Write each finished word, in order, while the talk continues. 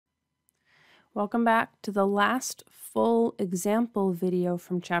Welcome back to the last full example video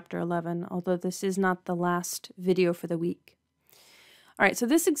from Chapter 11, although this is not the last video for the week. All right, so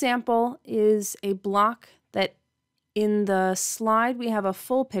this example is a block that in the slide we have a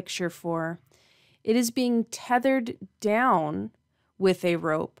full picture for. It is being tethered down with a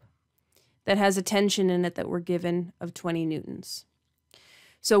rope that has a tension in it that we're given of 20 newtons.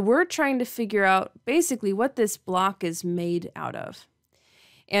 So we're trying to figure out basically what this block is made out of.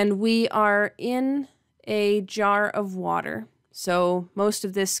 And we are in a jar of water. So most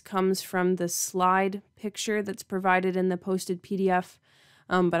of this comes from the slide picture that's provided in the posted PDF,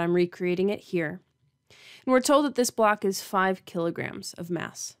 but I'm recreating it here. And we're told that this block is 5 kilograms of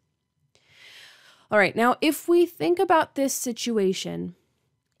mass. All right, now if we think about this situation,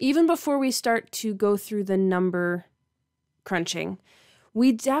 even before we start to go through the number crunching,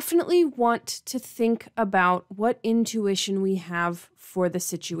 we definitely want to think about what intuition we have for the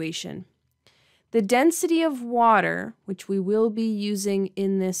situation. The density of water, which we will be using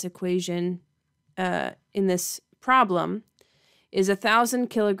in this equation, in this problem, is 1,000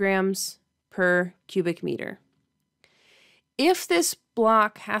 kilograms per cubic meter. If this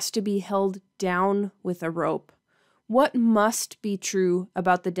block has to be held down with a rope, what must be true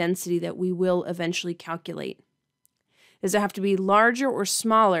about the density that we will eventually calculate? Does it have to be larger or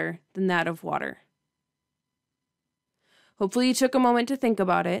smaller than that of water? Hopefully you took a moment to think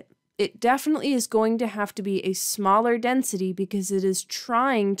about it. It definitely is going to have to be a smaller density because it is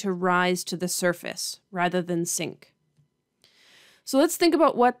trying to rise to the surface rather than sink. So let's think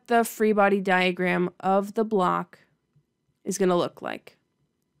about what the free body diagram of the block is going to look like.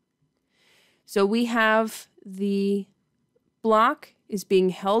 So we have the block is being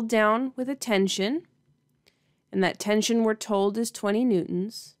held down with a tension, and that tension we're told is 20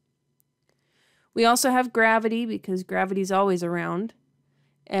 newtons. We also have gravity because gravity is always around,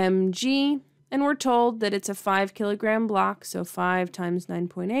 mg, and we're told that it's a 5 kilogram block, so 5 times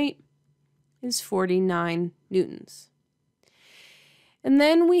 9.8 is 49 newtons. And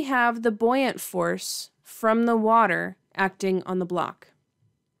then we have the buoyant force from the water acting on the block.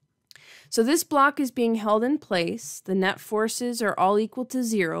 So this block is being held in place. The net forces are all equal to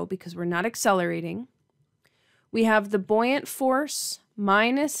 0 because we're not accelerating. We have the buoyant force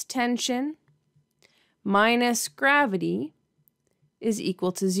minus tension minus gravity is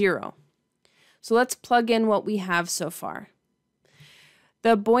equal to 0. So let's plug in what we have so far.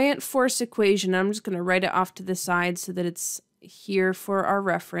 The buoyant force equation, I'm just going to write it off to the side so that it's here for our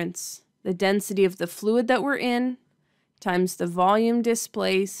reference. The density of the fluid that we're in times the volume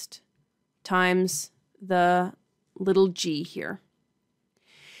displaced times the little g here.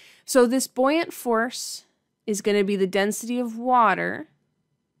 So this buoyant force is going to be the density of water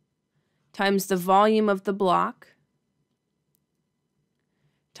times the volume of the block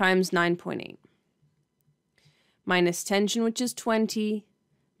times 9.8 minus tension, which is 20,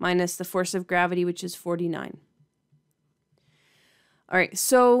 minus the force of gravity, which is 49. All right,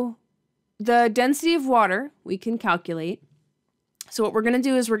 so the density of water we can calculate. So what we're going to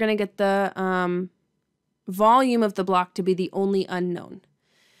do is we're going to get the volume of the block to be the only unknown.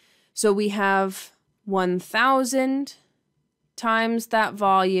 So we have 1,000 times that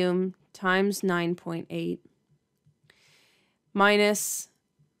volume times 9.8 minus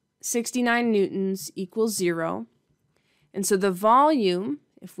 69 newtons equals 0. And so the volume,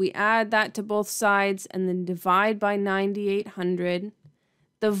 if we add that to both sides and then divide by 9,800,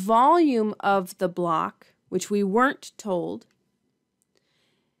 the volume of the block, which we weren't told,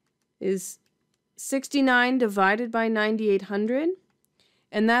 is 69 divided by 9,800,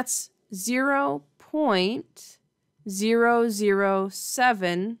 and that's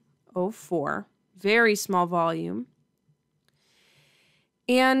 0.00704, very small volume.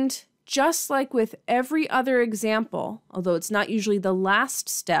 And just like with every other example, although it's not usually the last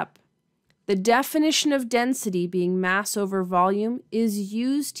step, the definition of density being mass over volume is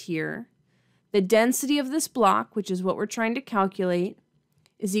used here. The density of this block, which is what we're trying to calculate,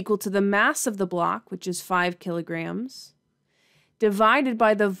 is equal to the mass of the block, which is 5 kilograms, divided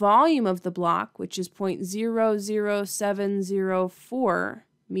by the volume of the block, which is 0.00704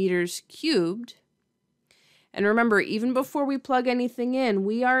 meters cubed. And remember, even before we plug anything in,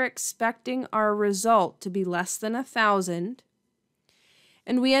 we are expecting our result to be less than 1,000,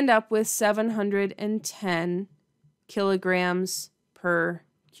 and we end up with 710 kilograms per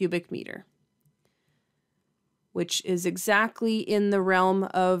cubic meter, which is exactly in the realm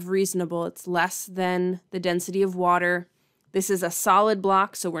of reasonable. It's less than the density of water. This is a solid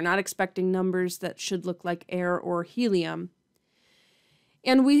block, so we're not expecting numbers that should look like air or helium.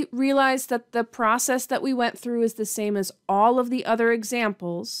 And we realize that the process that we went through is the same as all of the other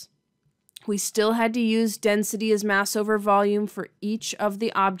examples. We still had to use density as mass over volume for each of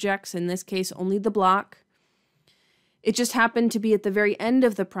the objects, in this case only the block. It just happened to be at the very end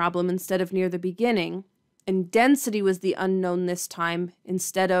of the problem instead of near the beginning, and density was the unknown this time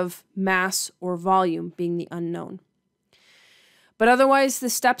instead of mass or volume being the unknown. But otherwise, the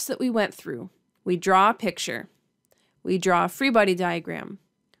steps that we went through, we draw a picture, we draw a free body diagram,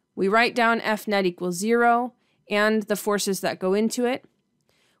 we write down F net equals 0 and the forces that go into it,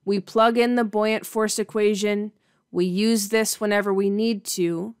 we plug in the buoyant force equation, we use this whenever we need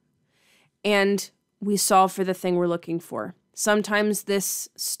to, and we solve for the thing we're looking for. Sometimes this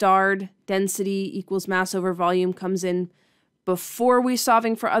starred density equals mass over volume comes in before we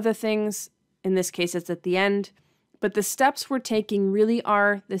solving for other things. In this case, it's at the end. But the steps we're taking really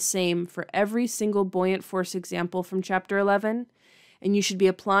are the same for every single buoyant force example from Chapter 11. And you should be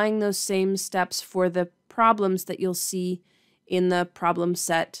applying those same steps for the problems that you'll see in the problem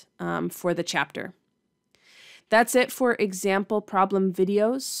set for the chapter. That's it for example problem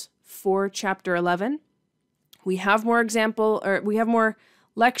videos for Chapter 11. We have more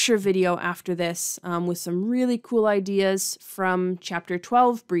lecture video after this with some really cool ideas from Chapter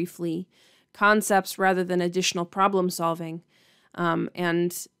 12 briefly, concepts rather than additional problem solving,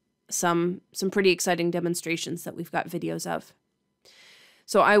 and some pretty exciting demonstrations that we've got videos of.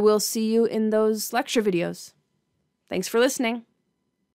 So I will see you in those lecture videos. Thanks for listening.